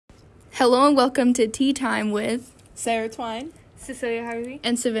Hello and welcome to Tea Time with Sarah Twine, Cecilia Harvey,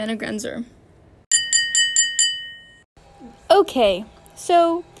 and Savannah Grenzer. Okay,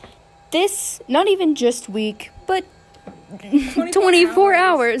 so this, not even just week, but 24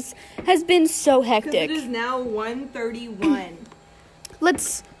 hours has been so hectic. Because it is now 1:31.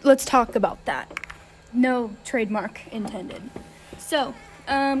 Let's talk about that. No trademark intended. So,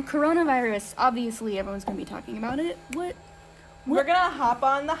 coronavirus, obviously everyone's going to be talking about it. We're going to hop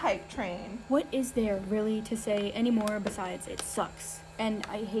on the hype train. What is there really to say anymore besides it sucks and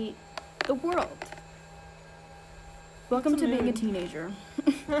I hate the world? Welcome to being a teenager.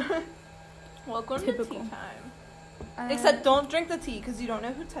 Welcome Typical. to tea time. Except don't drink the tea because you don't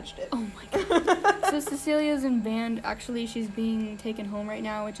know who touched it. Oh my god. So Cecilia's in band. Actually, she's being taken home right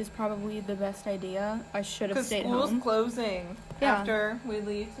now, which is probably the best idea. I should have stayed home. Because school's closing after we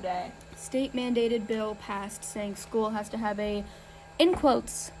leave today. State mandated bill passed saying school has to have a, in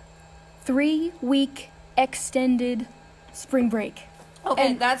quotes, 3-week extended spring break. Okay,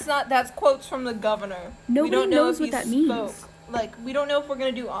 and that's quotes from the governor. Nobody knows what that means. We don't know if we're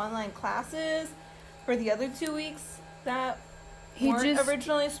going to do online classes for the other 2 weeks that weren't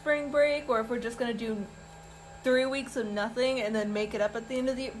originally spring break, or if we're just going to do 3 weeks of nothing and then make it up at the end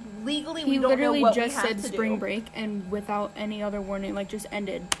of the year. Legally, we don't know what we have to do. He literally just said spring break and without any other warning, just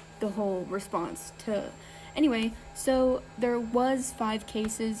ended the whole response to... Anyway, so there was 5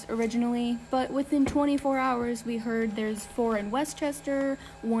 cases originally, but within 24 hours we heard there's 4 in Westchester,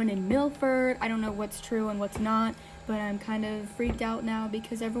 1 in Milford. I don't know what's true and what's not, but I'm kind of freaked out now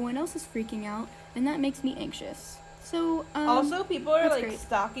because everyone else is freaking out, and that makes me anxious. So, also, people are, great.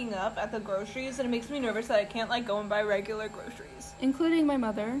 stocking up at the groceries, and it makes me nervous that I can't, go and buy regular groceries. Including my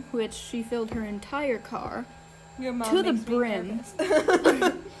mother, which she filled her entire car Your mom to the makes me brim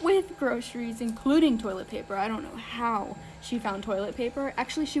with groceries, including toilet paper. I don't know how she found toilet paper.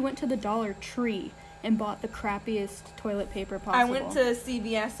 Actually, she went to the Dollar Tree and bought the crappiest toilet paper possible. I went to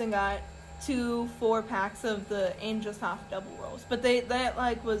CVS and got 2 4-packs of the Angel's Soft double rolls, but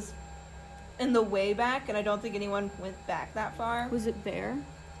that was in the way back, and I don't think anyone went back that far. Was it there?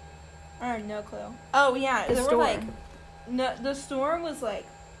 I have no clue. Oh yeah, the store. No, the store was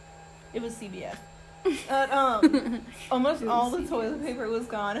it was CVS. Almost all the toilet paper was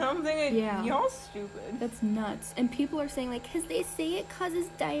gone, and I'm thinking, y'all stupid. That's nuts. And people are saying because they say it causes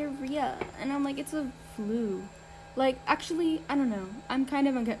diarrhea, and I'm like, it's a flu. Actually, I don't know. I'm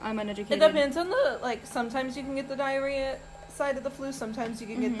uneducated. It depends on the sometimes you can get the diarrhea side of the flu, sometimes you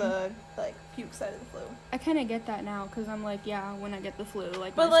can get the puke side of the flu. I kind of get that now because I'm when I get the flu,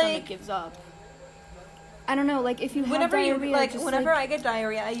 my but stomach gives up. I don't know, if you have diarrhea, whenever I get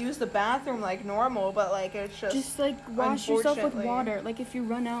diarrhea, I use the bathroom like normal, but it's just wash yourself with water. If you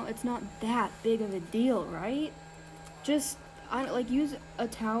run out, it's not that big of a deal, right? Just use a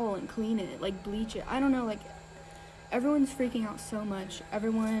towel and clean it, bleach it. I don't know, everyone's freaking out so much.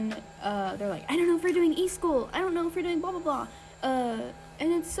 Everyone, they're like, I don't know if we're doing e-school. I don't know if we're doing blah, blah, blah. And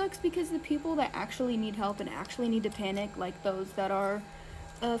it sucks because the people that actually need help and actually need to panic, those that are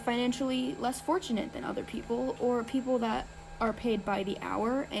financially less fortunate than other people, or people that are paid by the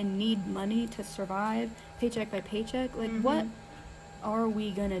hour and need money to survive paycheck by paycheck, what are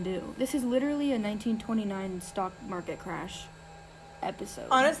we gonna do? This is literally a 1929 stock market crash episode.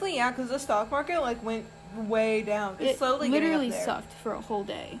 Honestly, yeah, because the stock market, went way down. It's slowly literally getting up there. sucked for a whole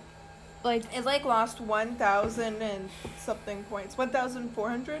day. It lost 1,000 and something points.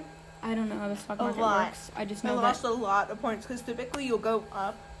 1,400? I don't know how the stock market works. I just know it lost a lot of points because typically you'll go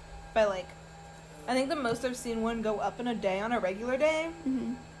up by I think the most I've seen one go up in a day on a regular day.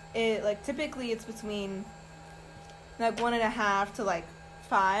 Mm-hmm. It typically it's between 1.5 to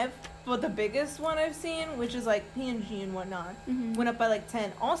 5. But the biggest one I've seen, which is P&G and whatnot, went up by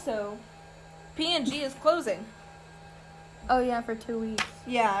 10. Also, P&G is closing. Oh yeah, for 2 weeks.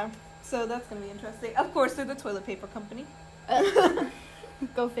 Yeah, so that's gonna be interesting. Of course, they're the toilet paper company.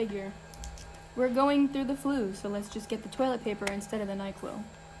 Go figure. We're going through the flu, so let's just get the toilet paper instead of the NyQuil.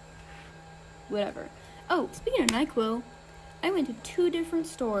 Whatever. Oh, speaking of NyQuil, I went to 2 different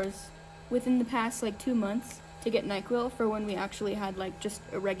stores within the past 2 months to get NyQuil for when we actually had just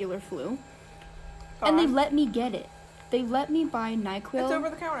a regular flu. And they let me get it. They let me buy NyQuil. It's over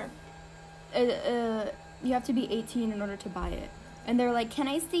the counter. You have to be 18 in order to buy it. And they're like, can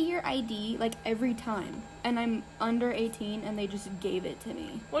I see your ID? Every time. And I'm under 18, and they just gave it to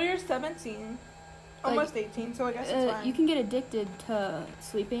me. Well, you're 17. Almost 18, so I guess it's fine. You can get addicted to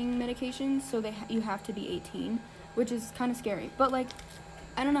sleeping medications, so you have to be 18, which is kind of scary. But,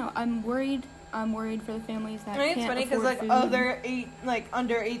 I don't know. I'm worried for the families that can't afford food. It's funny because,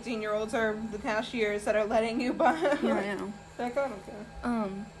 under 18-year-olds are the cashiers that are letting you buy. Yeah, I know. I don't care.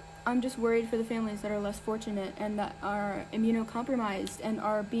 I'm just worried for the families that are less fortunate and that are immunocompromised and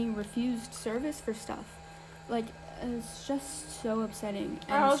are being refused service for stuff. Like, it's just so upsetting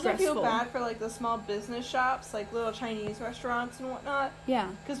and I also stressful. feel bad for, like, the small business shops, like little Chinese restaurants and whatnot. Yeah.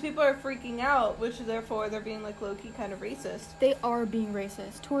 Because people are freaking out, which therefore they're being, like, low-key kind of racist. They are being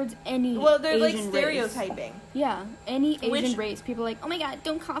racist towards any Well, they're, Asian like, stereotyping. Race. Yeah, any Asian race. People are like, oh my god,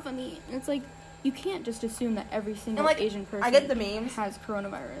 don't cough on me. And it's like, you can't just assume that every single Asian person I get the memes, has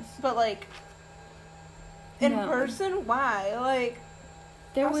coronavirus. But, like, in person, why? Like,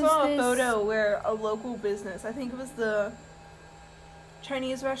 I saw a photo where a local business, I think it was the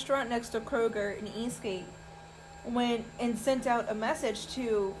Chinese restaurant next to Kroger in Eastgate, went and sent out a message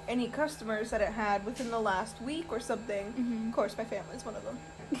to any customers that it had within the last week or something. Mm-hmm. Of course, my family's one of them.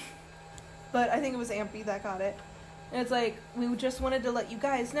 But I think it was Ampy that got it. And it's like, we just wanted to let you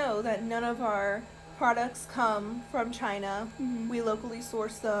guys know that none of our products come from China. Mm-hmm. We locally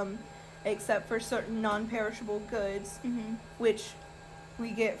source them, except for certain non-perishable goods, mm-hmm. which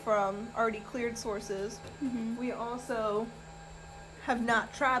we get from already cleared sources. Mm-hmm. We also have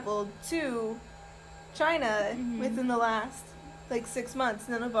not traveled to China mm-hmm. within the last, 6 months.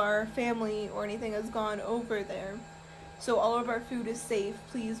 None of our family or anything has gone over there. So all of our food is safe.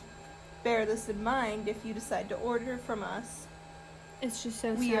 Please bear this in mind if you decide to order from us. It's just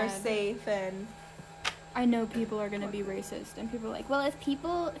so sad. We are safe, and I know people are going to be racist, and people are like, well, if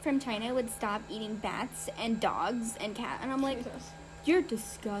people from China would stop eating bats and dogs and cats, and I'm like, Jesus. You're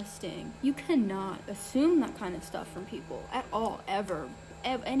disgusting. You cannot assume that kind of stuff from people at all, ever,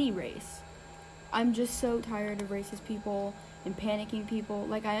 any race. I'm just so tired of racist people and panicking people.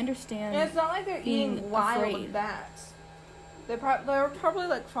 Like, I understand. And it's not like they're eating wild afraid. bats. They're probably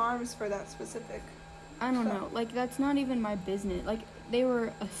like farms for that specific. I don't know. Like, that's not even my business. Like, they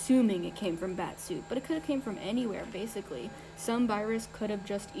were assuming it came from bat soup, but it could have came from anywhere, basically. Some virus could have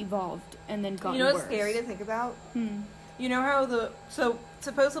just evolved and then gotten worse. You know what's scary to think about? You know how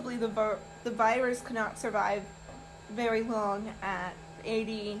supposedly the virus cannot survive very long at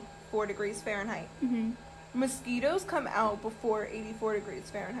 84 degrees Fahrenheit. Mm-hmm. Mosquitoes come out before 84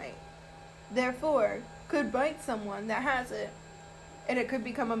 degrees Fahrenheit. Therefore, could bite someone that has it, and it could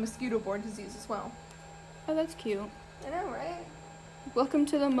become a mosquito-borne disease as well. Oh, that's cute. I know, right? Welcome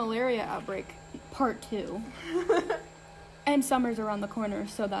to the malaria outbreak, part 2. And summer's around the corner,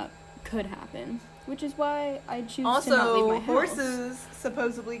 so that could happen. Which is why I choose to not leave my house. Horses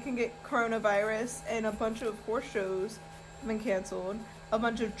supposedly can get coronavirus, and a bunch of horse shows have been canceled. A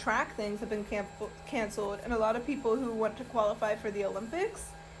bunch of track things have been canceled, and a lot of people who want to qualify for the Olympics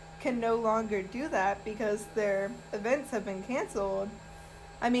can no longer do that because their events have been canceled.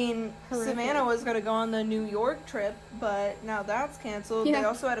 I mean, Horrific. Savannah was going to go on the New York trip, but now that's canceled. Yeah. They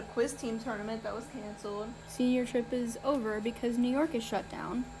also had a quiz team tournament that was canceled. Senior trip is over because New York is shut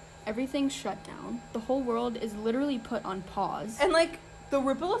down. Everything's shut down. The whole world is literally put on pause. And, the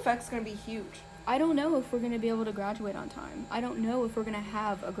ripple effect's going to be huge. I don't know if we're going to be able to graduate on time. I don't know if we're going to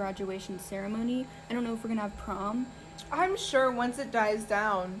have a graduation ceremony. I don't know if we're going to have prom. I'm sure once it dies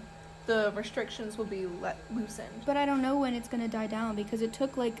down, the restrictions will be loosened. But I don't know when it's going to die down because it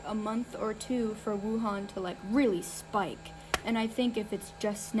took a month or two for Wuhan to really spike. And I think if it's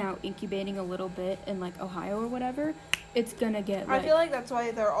just now incubating a little bit in Ohio or whatever, it's going to get I feel like that's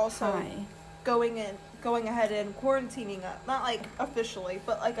why they're also high. going ahead and quarantining up. Not officially,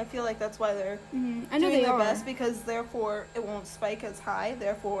 but I feel like that's why they're I know doing they their are. best because therefore it won't spike as high,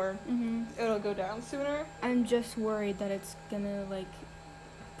 therefore it'll go down sooner. I'm just worried that it's going to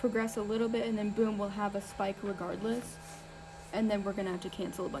progress a little bit and then boom, we'll have a spike regardless. And then we're going to have to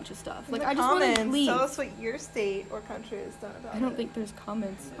cancel a bunch of stuff. I just want to leave. Tell us what your state or country has done about it. I don't think there's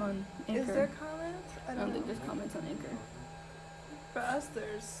comments on Anchor. Is there comments? I don't think there's comments on Anchor. For us,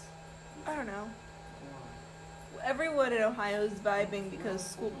 there's, I don't know. Everyone in Ohio is vibing because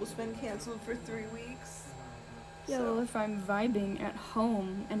school's been canceled for 3 weeks. Yeah, so. well, if I'm vibing at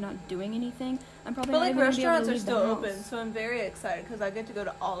home and not doing anything, I'm probably but not even going to be able restaurants to are leave still the house. open, so I'm very excited because I get to go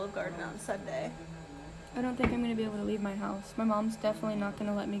to Olive Garden on Sunday. I don't think I'm going to be able to leave my house. My mom's definitely not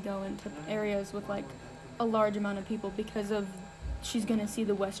going to let me go into areas with a large amount of people because of she's going to see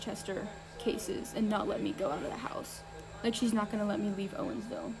the Westchester cases and not let me go out of the house. She's not going to let me leave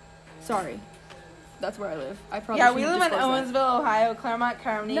Owensville. Sorry. That's where I live. I probably we live in Owensville, Ohio, Claremont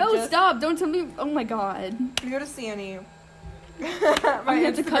County. No, stop! Don't tell me. Oh my god. You go to CNE. I'm gonna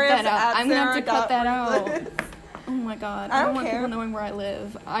have to cut that out. I'm gonna have to cut that out. Oh my god. I don't want people knowing where I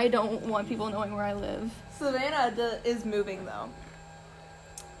live. I don't want people knowing where I live. Savannah is moving though.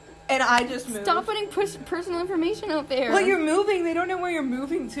 And I just moved. Stop putting personal information out there. Well, you're moving. They don't know where you're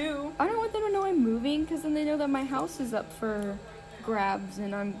moving to. I don't want them to know I'm moving because then they know that my house is up for grabs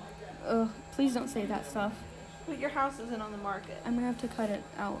and I'm Ugh, please don't say that stuff. But your house isn't on the market. I'm gonna have to cut it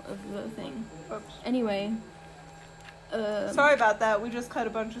out of the thing. Oops. Anyway. Sorry about that. We just cut a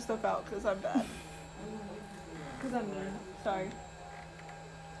bunch of stuff out because I'm bad. Because I'm mean. Sorry.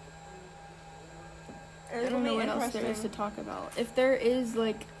 I don't know what else there is to talk about. If there is,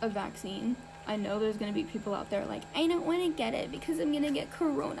 like, a vaccine, I know there's gonna be people out there like, I don't want to get it because I'm gonna get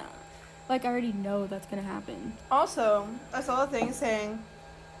corona. Like, I already know that's gonna happen. Also, I saw a thing saying,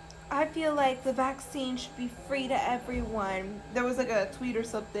 I feel like the vaccine should be free to everyone. There was like a tweet or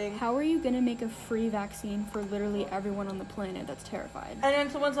something. How are you gonna make a free vaccine for literally everyone on the planet that's terrified? And then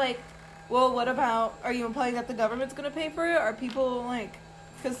someone's like, well, what about, are you implying that the government's gonna pay for it? Are people like,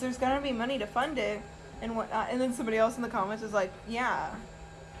 because there's gonna be money to fund it and whatnot. And then somebody else in the comments is like, yeah.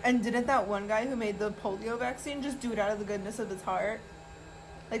 And didn't that one guy who made the polio vaccine just do it out of the goodness of his heart?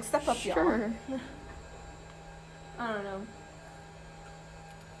 Like, step up, y'all. Sure. I don't know.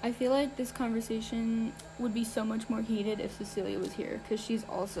 I feel like this conversation would be so much more heated if Cecilia was here, because she's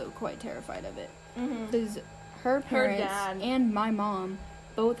also quite terrified of it. Because her parents and my mom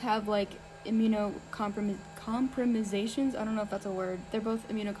both have, like, immunocompromisations. I don't know if that's a word. They're both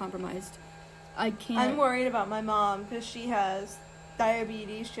immunocompromised. I'm worried about my mom, because she has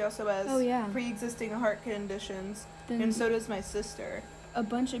diabetes. She also has pre-existing heart conditions, and so does my sister. A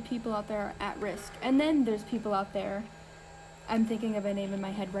bunch of people out there are at risk. And then there's people out there, I'm thinking of a name in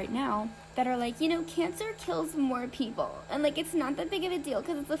my head right now, that are like, cancer kills more people. And, like, it's not that big of a deal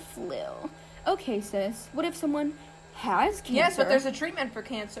because it's a flu. Okay, sis. What if someone has cancer? Yes, but there's a treatment for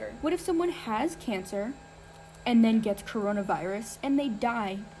cancer. What if someone has cancer and then gets coronavirus and they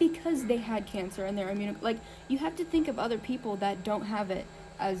die because they had cancer and they're like, you have to think of other people that don't have it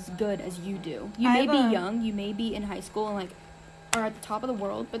as good as you do. You may be young, you may be in high school and, like, are at the top of the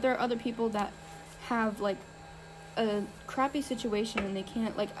world, but there are other people that have, like, a crappy situation and they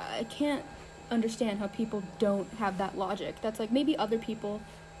can't, like, I can't understand how people don't have that logic. That's like, maybe other people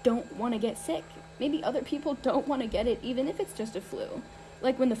don't want to get sick. Maybe other people don't want to get it, even if it's just a flu.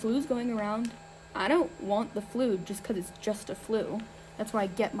 Like, when the flu's going around, I don't want the flu just because it's just a flu. That's why I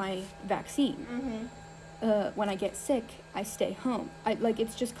get my vaccine. When I get sick, I stay home.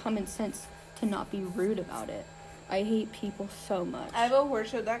 It's just common sense to not be rude about it. I hate people so much. I have a horse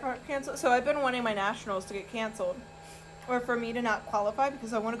show that got canceled. So I've been wanting my nationals to get canceled. Or for me to not qualify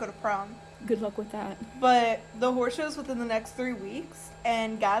because I want to go to prom. Good luck with that. But the horse shows within the next 3 weeks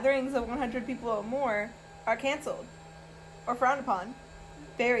and gatherings of 100 people or more are canceled. Or frowned upon.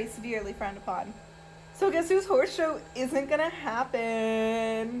 Very severely frowned upon. So guess whose horse show isn't going to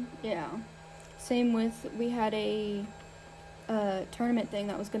happen? Yeah. Same with, we had a tournament thing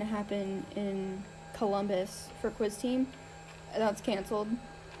that was going to happen in Columbus for quiz team. That's canceled.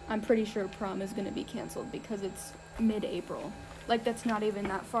 I'm pretty sure prom is going to be canceled because it's mid-April. Like, that's not even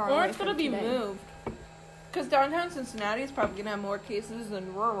that far away. Or it's going to be moved. Because downtown Cincinnati is probably going to have more cases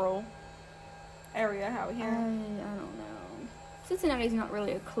than rural area out here. I don't know. Cincinnati's not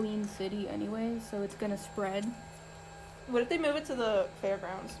really a clean city anyway, so it's going to spread. What if they move it to the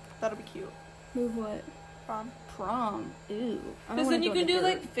fairgrounds? That'll be cute. Move what? Prom. Ew. Because then you can do,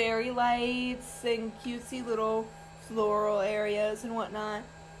 like, fairy lights and cutesy little floral areas and whatnot.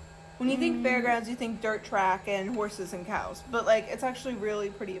 When you think fairgrounds, you think dirt track and horses and cows. But, like, it's actually really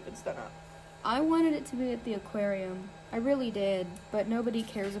pretty if it's done up. I wanted it to be at the aquarium. I really did. But nobody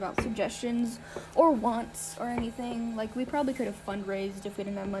cares about suggestions or wants or anything. Like, we probably could have fundraised if we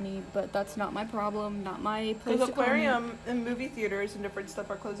didn't have money, but that's not my problem, not my place to comment. The aquarium and movie theaters and different stuff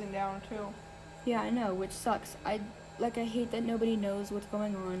are closing down, too. Yeah, I know, which sucks. I hate that nobody knows what's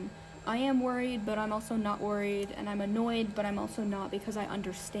going on. I am worried, but I'm also not worried, and I'm annoyed, but I'm also not, because I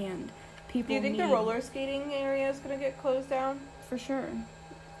understand. People Do you think the roller skating area is going to get closed down? For sure.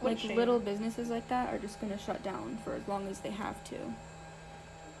 Like, little businesses like that are just going to shut down for as long as they have to.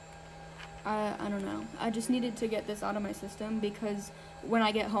 I don't know. I just needed to get this out of my system, because when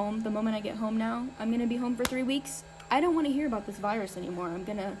I get home, the moment I get home now, I'm going to be home for 3 weeks. I don't want to hear about this virus anymore. I'm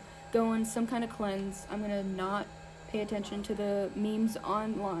going to go on some kind of cleanse. I'm going to not pay attention to the memes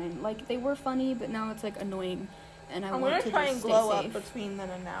online. Like, they were funny, but now it's, like, annoying. And I'm going to try and glow up between then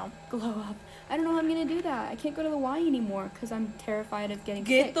and now. Glow up. I don't know how I'm going to do that. I can't go to the Y anymore because I'm terrified of getting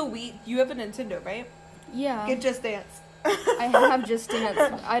sick. Get the Wii. You have a Nintendo, right? Yeah. Get Just Dance. I have Just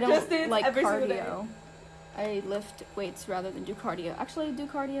Dance. I don't like every cardio. I lift weights rather than do cardio. Actually, I do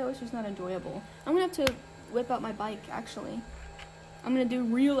cardio. It's just not enjoyable. I'm going to have to whip out my bike, actually. I'm going to do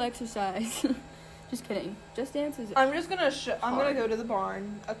real exercise. Just kidding. Just Dance is I'm just going to I'm going to go to the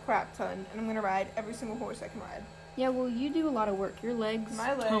barn a crap ton, and I'm going to ride every single horse I can ride. Yeah, well, you do a lot of work. Your legs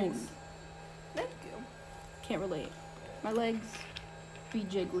My legs. toned. Thank you. Can't relate. My legs be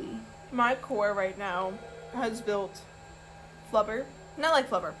jiggly. My core right now has built flubber. Not like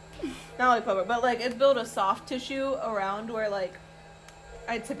flubber. Not like flubber, but like it's built a soft tissue around where like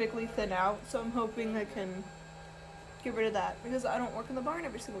I typically thin out. So I'm hoping I can get rid of that because I don't work in the barn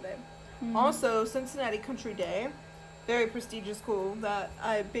every single day. Mm-hmm. Also, Cincinnati Country Day, very prestigious school that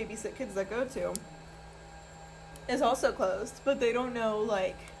I babysit kids that go to, is also closed, but they don't know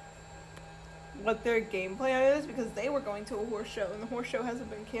like what their game plan is because they were going to a horse show and the horse show hasn't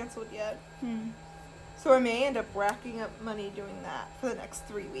been canceled yet. So I may end up racking up money doing that for the next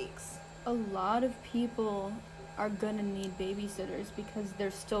 3 weeks. A lot of people are gonna need babysitters because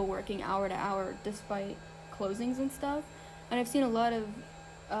they're still working hour to hour despite closings and stuff. And I've seen a lot of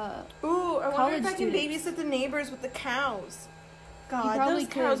I wonder if I can babysit the neighbors with the cows. God, those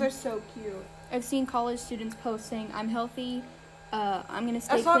cows are so cute. I've seen college students post saying, I'm healthy, I'm going to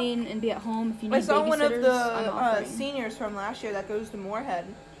stay clean and be at home if you need babysitters. I saw one of the seniors from last year that goes to Moorhead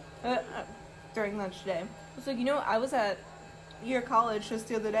during lunch today. I was like, I was at your college just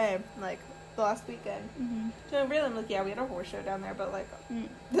the other day, like the last weekend. Mm-hmm. So really, I'm like, yeah, we had a horse show down there, but like,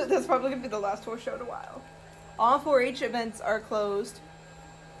 that's probably going to be the last horse show in a while. All 4-H events are closed.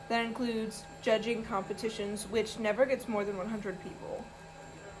 That includes judging competitions, which never gets more than 100 people.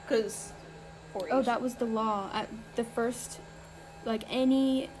 Because 4-H. Oh, that was the law. At the first, like,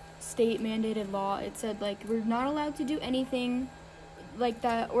 any state-mandated law, it said, like, we're not allowed to do anything, like,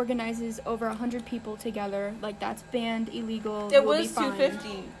 that organizes over 100 people together. Like, that's banned, illegal, it was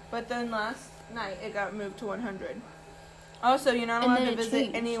 250, but then last night it got moved to 100. Also, you're not allowed to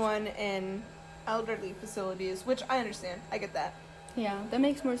visit anyone in elderly facilities, which I understand. I get that. Yeah, that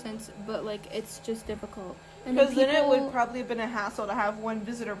makes more sense, but, like, it's just difficult. Because then it would probably have been a hassle to have one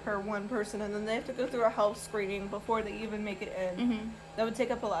visitor per one person, and then they have to go through a health screening before they even make it in. Mm-hmm. That would take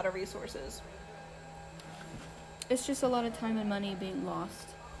up a lot of resources. It's just a lot of time and money being lost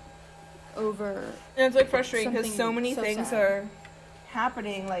over... And it's, like, frustrating because so many things are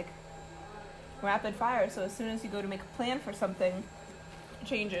happening, like, rapid fire, so as soon as you go to make a plan for something, it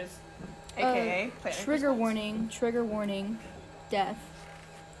changes. AKA planning. Trigger warning, death.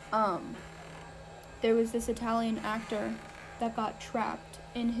 There was this Italian actor that got trapped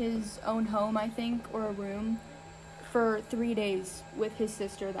in his own home, I think, or a room, for 3 days with his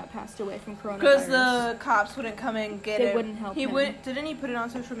sister that passed away from coronavirus. Because the cops wouldn't come and get him. They wouldn't help him. Didn't he put it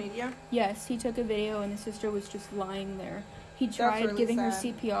on social media? Yes, he took a video and the sister was just lying there. He tried giving her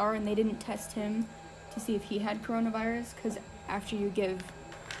CPR and they didn't test him to see if he had coronavirus, because after you give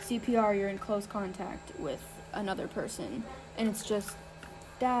CPR, you're in close contact with another person, and it's just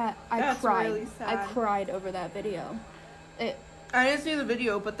that I cried. Really sad. I cried over that video. I didn't see the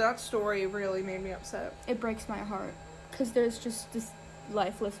video, but that story really made me upset. It breaks my heart because there's just this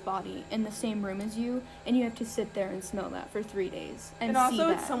lifeless body in the same room as you, and you have to sit there and smell that for 3 days and also see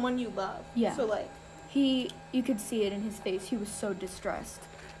that. It's someone you love. Yeah. So like you could see it in his face. He was so distressed.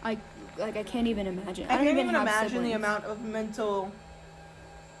 I can't even imagine. I can't even imagine the amount of mental,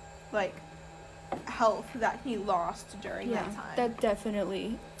 like, health that he lost during that time. That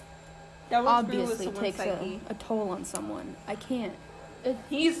definitely obviously takes a toll on someone. I can't.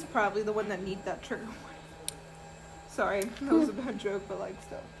 He's probably the one that needs that trigger warning. Sorry, that was a bad joke, but like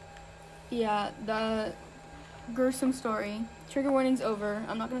still. Yeah, the gruesome story. Trigger warning's over.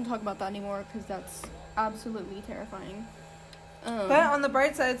 I'm not going to talk about that anymore because that's absolutely terrifying. But on the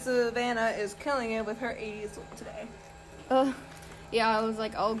bright side, Savannah is killing it with her 80s look today. Yeah, I was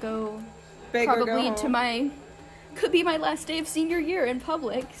like, I'll go Big or probably go home. could be my last day of senior year in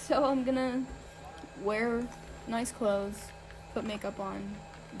public, so I'm gonna wear nice clothes, put makeup on,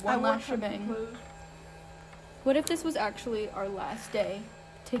 one last shebang. What if this was actually our last day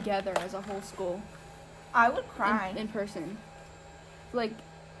together as a whole school? I would cry. In person. Like,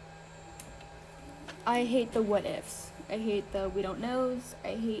 I hate the what ifs. I hate the we don't knows. I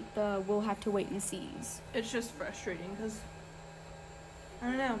hate the we'll have to wait and sees. It's just frustrating because, I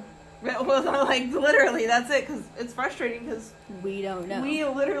don't know. Well, like, literally, that's it, because it's frustrating because we don't know. We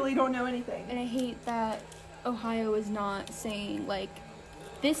literally don't know anything. And I hate that Ohio is not saying, like,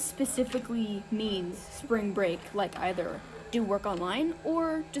 this specifically means spring break, like, either do work online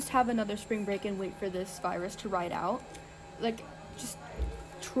or just have another spring break and wait for this virus to ride out. Like, just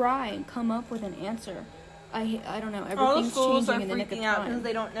try and come up with an answer. I don't know, everything's changing in the nick of time. All the schools are freaking out because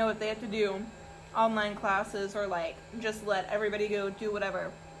they don't know if they have to do online classes or, like, just let everybody go do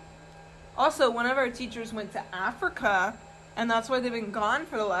whatever. Also, one of our teachers went to Africa, and that's why they've been gone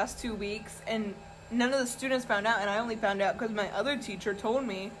for the last 2 weeks, and none of the students found out, and I only found out because my other teacher told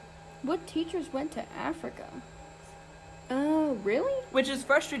me. What teachers went to Africa? Oh, really? Which is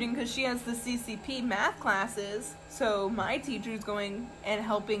frustrating because she has the CCP math classes, so my teacher's going and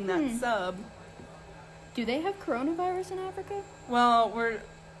helping that sub. Do they have coronavirus in Africa? Well,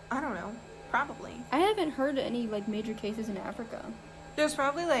 I don't know. Probably. I haven't heard any, like, major cases in Africa. There's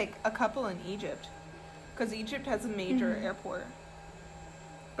probably, like, a couple in Egypt. Because Egypt has a major airport.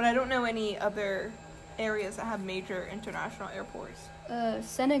 But I don't know any other areas that have major international airports.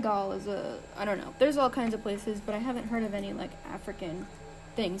 Senegal is I don't know. There's all kinds of places, but I haven't heard of any, like, African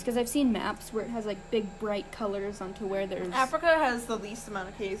things. Because I've seen maps where it has, like, big, bright colors onto where there's... Africa has the least amount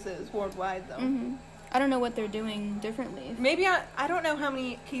of cases worldwide, though. Mm-hmm. I don't know what they're doing differently. Maybe I don't know how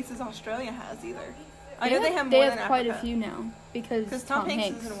many cases Australia has either. I know they have more than Africa. They have quite a few now because Tom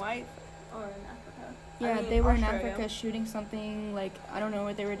Hanks is in white or in Africa. Yeah, they were in Africa shooting something, like, I don't know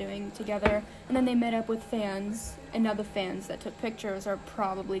what they were doing together. And then they met up with fans, and now the fans that took pictures are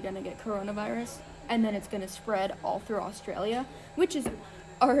probably going to get coronavirus. And then it's going to spread all through Australia, which is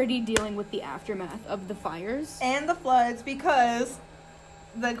already dealing with the aftermath of the fires. And the floods because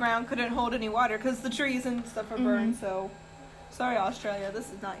the ground couldn't hold any water because the trees and stuff are burned. So, sorry, Australia, this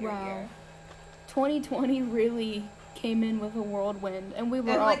is not your year. 2020 really came in with a whirlwind, and we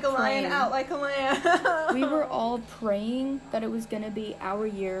were all like a praying. lion, out like a lamb. We were all praying that it was going to be our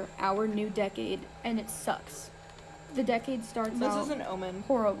year, our new decade, and it sucks. The decade starts out This is an omen.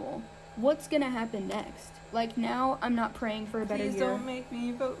 Horrible. What's going to happen next? Like, now I'm not praying for a better year. Please don't make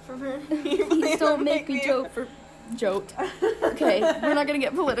me vote for her. Please don't make me vote for... Jote. Okay, we're not gonna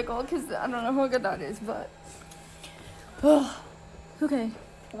get political because I don't know how good that is, but okay.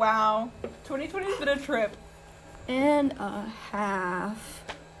 Wow, 2020's been a trip and a half.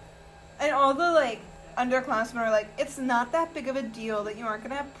 And all the like underclassmen are like, it's not that big of a deal that you aren't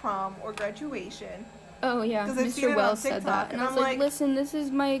gonna have prom or graduation. Oh yeah, Mr. Wells said that, and I was like, listen, this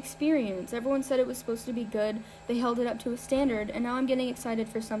is my experience. Everyone said it was supposed to be good. They held it up to a standard, and now I'm getting excited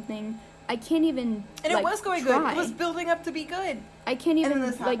for something. I can't even, and it was going good. It was building up to be good. I can't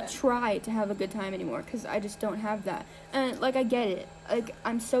even, like, try to have a good time anymore because I just don't have that. And, like, I get it. Like,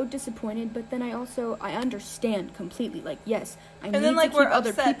 I'm so disappointed, but then I understand completely. Like, yes, I need to keep other people safe. And then, like, we're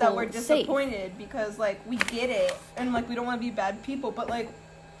upset that we're disappointed because, like, we get it. And, like, we don't want to be bad people, but, like,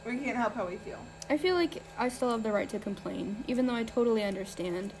 we can't help how we feel. I feel like I still have the right to complain, even though I totally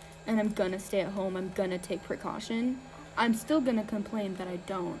understand. And I'm gonna stay at home. I'm gonna take precaution. I'm still gonna complain that I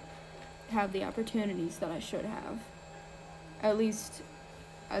don't have the opportunities that I should have. At least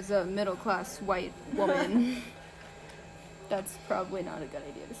as a middle-class white woman. That's probably not a good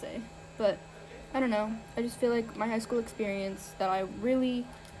idea to say. But I don't know. I just feel like my high school experience that I really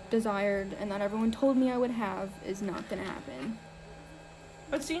desired and that everyone told me I would have is not going to happen.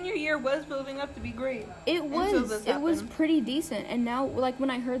 But senior year was building up to be great. It was pretty decent. And now, like, when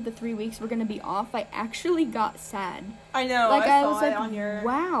I heard the 3 weeks were going to be off, I actually got sad. I know, like, I was saw like, it on your...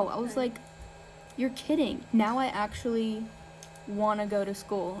 Wow. I was like, you're kidding. Now I actually want to go to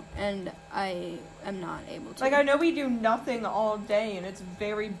school, and I am not able to. Like, I know we do nothing all day, and it's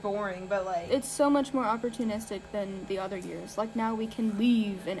very boring, but, like... It's so much more opportunistic than the other years. Like, now we can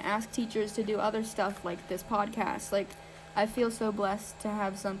leave and ask teachers to do other stuff, like this podcast. Like, I feel so blessed to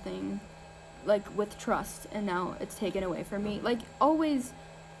have something, like, with trust, and now it's taken away from me. Like, always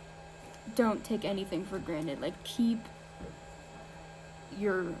don't take anything for granted. Like, keep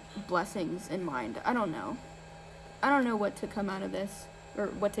your blessings in mind. I don't know what to come out of this, or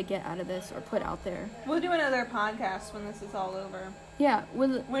what to get out of this, or put out there. We'll do another podcast when this is all over. Yeah, we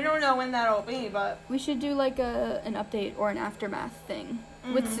don't know when that'll be, but... We should do, like, an update or an aftermath thing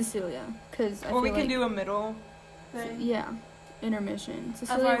with Cecilia, because Or we can do a middle... Yeah, intermission.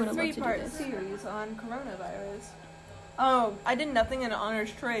 Cecilia would have loved to do this. Series on coronavirus. Oh, I did nothing in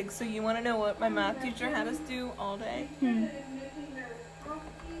honors trig, so you want to know what my math teacher had us do all day?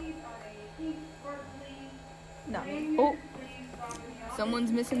 No. Oh,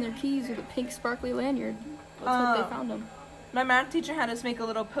 someone's missing their keys with a pink sparkly lanyard. Let's hope they found them. My math teacher had us make a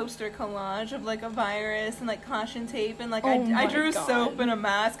little poster collage of, like, a virus and, like, caution tape, and, like, I drew soap and a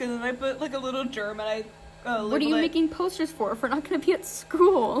mask, and then I put, like, a little germ, and I... what are you making posters for if we're not going to be at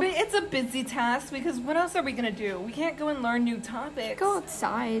school? But it's a busy task, because what else are we going to do? We can't go and learn new topics. Go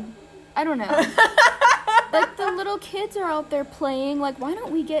outside. I don't know. Like, the little kids are out there playing. Like, why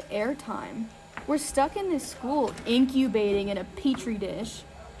don't we get airtime? We're stuck in this school, incubating in a petri dish.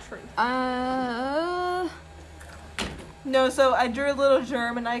 True. No, so I drew a little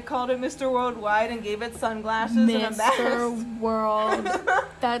germ, and I called it Mr. Worldwide and gave it sunglasses and a mask. Mr. World.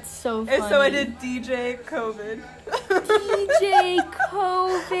 That's so funny. And so I did DJ COVID. DJ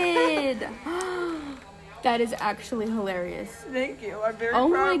COVID. That is actually hilarious. Thank you. I'm very proud. Oh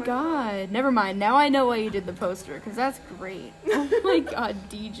my god. Never mind. Now I know why you did the poster, because that's great. Oh my god,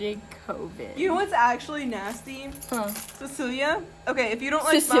 DJ COVID. You know what's actually nasty? Huh. Cecilia? Okay, if you don't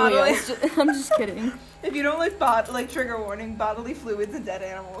like bodily... I'm just kidding. If you don't like trigger warning, bodily fluids and dead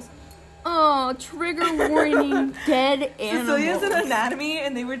animals. Oh, trigger warning, dead animals. Cecilia's in anatomy,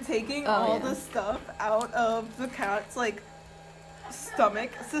 and they were taking all the stuff out of the cat's, like,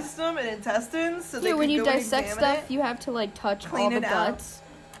 stomach system and intestines, so they when could you go dissect and stuff, it, you have to like touch all the guts.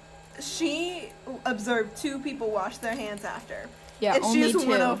 She observed 2 people wash their hands after. Yeah, and only she's 2.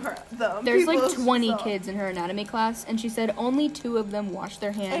 One of them. There's like 20 kids in her anatomy class, and she said only 2 of them washed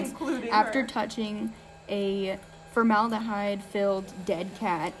their hands, including after her. Touching a formaldehyde-filled dead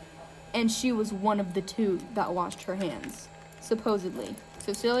cat, and she was one of the 2 that washed her hands, supposedly.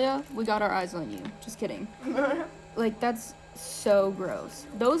 Cecilia, we got our eyes on you. Just kidding. Like, that's so gross.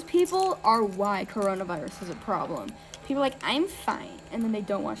 Those people are why coronavirus is a problem. People are like, I'm fine, and then they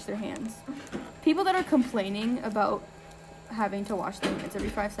don't wash their hands. People that are complaining about having to wash their hands every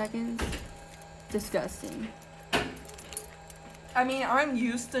 5 seconds, disgusting. I mean, I'm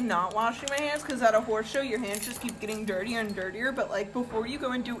used to not washing my hands, because at a horse show, your hands just keep getting dirtier and dirtier, but, like, before you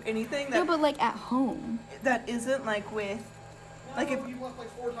go and do anything that... No, but, like, at home. That isn't, like, with... Like, if you've left, like,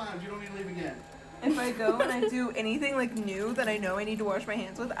 4 times, you don't need to leave again. If I go and I do anything, like, new that I know I need to wash my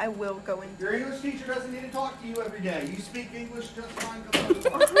hands with, I will go and do it. Your English teacher doesn't need to talk to you every day. You speak English just fine.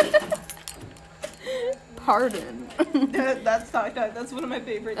 Pardon. That's one of my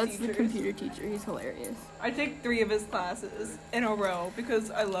favorite teachers. That's the computer teacher. He's hilarious. I take 3 of his classes in a row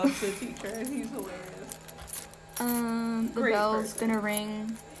because I love the teacher and he's hilarious. The bell's gonna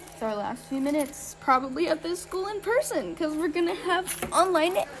ring. It's our last few minutes, probably at this school in person, because we're gonna have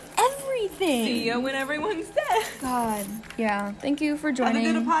online everything. See ya when everyone's dead. God, yeah. Thank you for joining.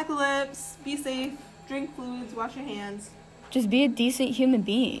 Have a good apocalypse. Be safe. Drink fluids. Wash your hands. Just be a decent human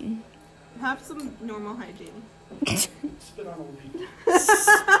being. Have some normal hygiene. Spit on old people.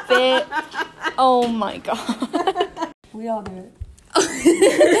 Spit. Oh my god. We all do it.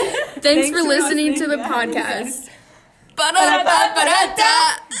 Thanks for listening to the podcast.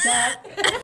 Ba-da-da-ba-da-da.